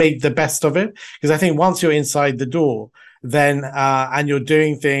and make the best of it. Because I think once you're inside the door, then and you're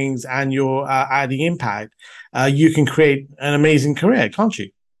doing things and you're adding impact, you can create an amazing career, can't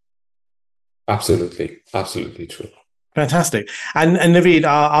you? Absolutely. Absolutely true. Fantastic. And Naveed,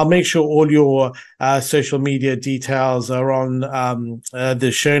 I'll make sure all your social media details are on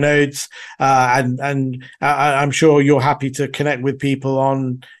the show notes. And I'm sure you're happy to connect with people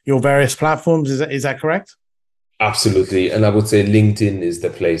on your various platforms. Is that correct? Absolutely. And I would say LinkedIn is the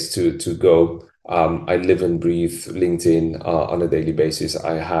place to go. I live and breathe LinkedIn on a daily basis.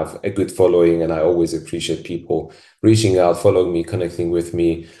 I have a good following, and I always appreciate people reaching out, following me, connecting with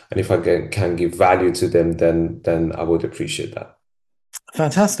me. And if I can give value to them, then I would appreciate that.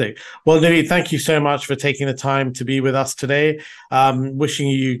 Fantastic. Well, Naveed, thank you so much for taking the time to be with us today. Wishing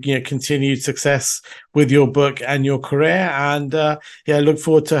you, continued success with your book and your career. And look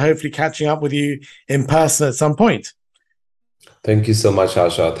forward to hopefully catching up with you in person at some point. Thank you so much,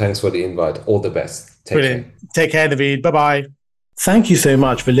 Asha. Thanks for the invite. All the best. Take Brilliant. care. Take care, Naveed. Bye-bye. Thank you so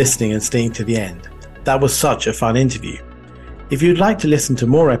much for listening and staying to the end. That was such a fun interview. If you'd like to listen to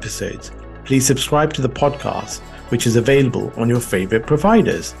more episodes, please subscribe to the podcast, which is available on your favorite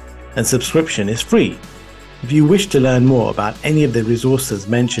providers, and subscription is free. If you wish to learn more about any of the resources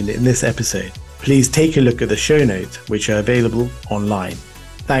mentioned in this episode, please take a look at the show notes, which are available online.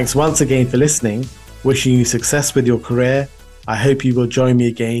 Thanks once again for listening. Wishing you success with your career. I hope you will join me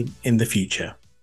again in the future.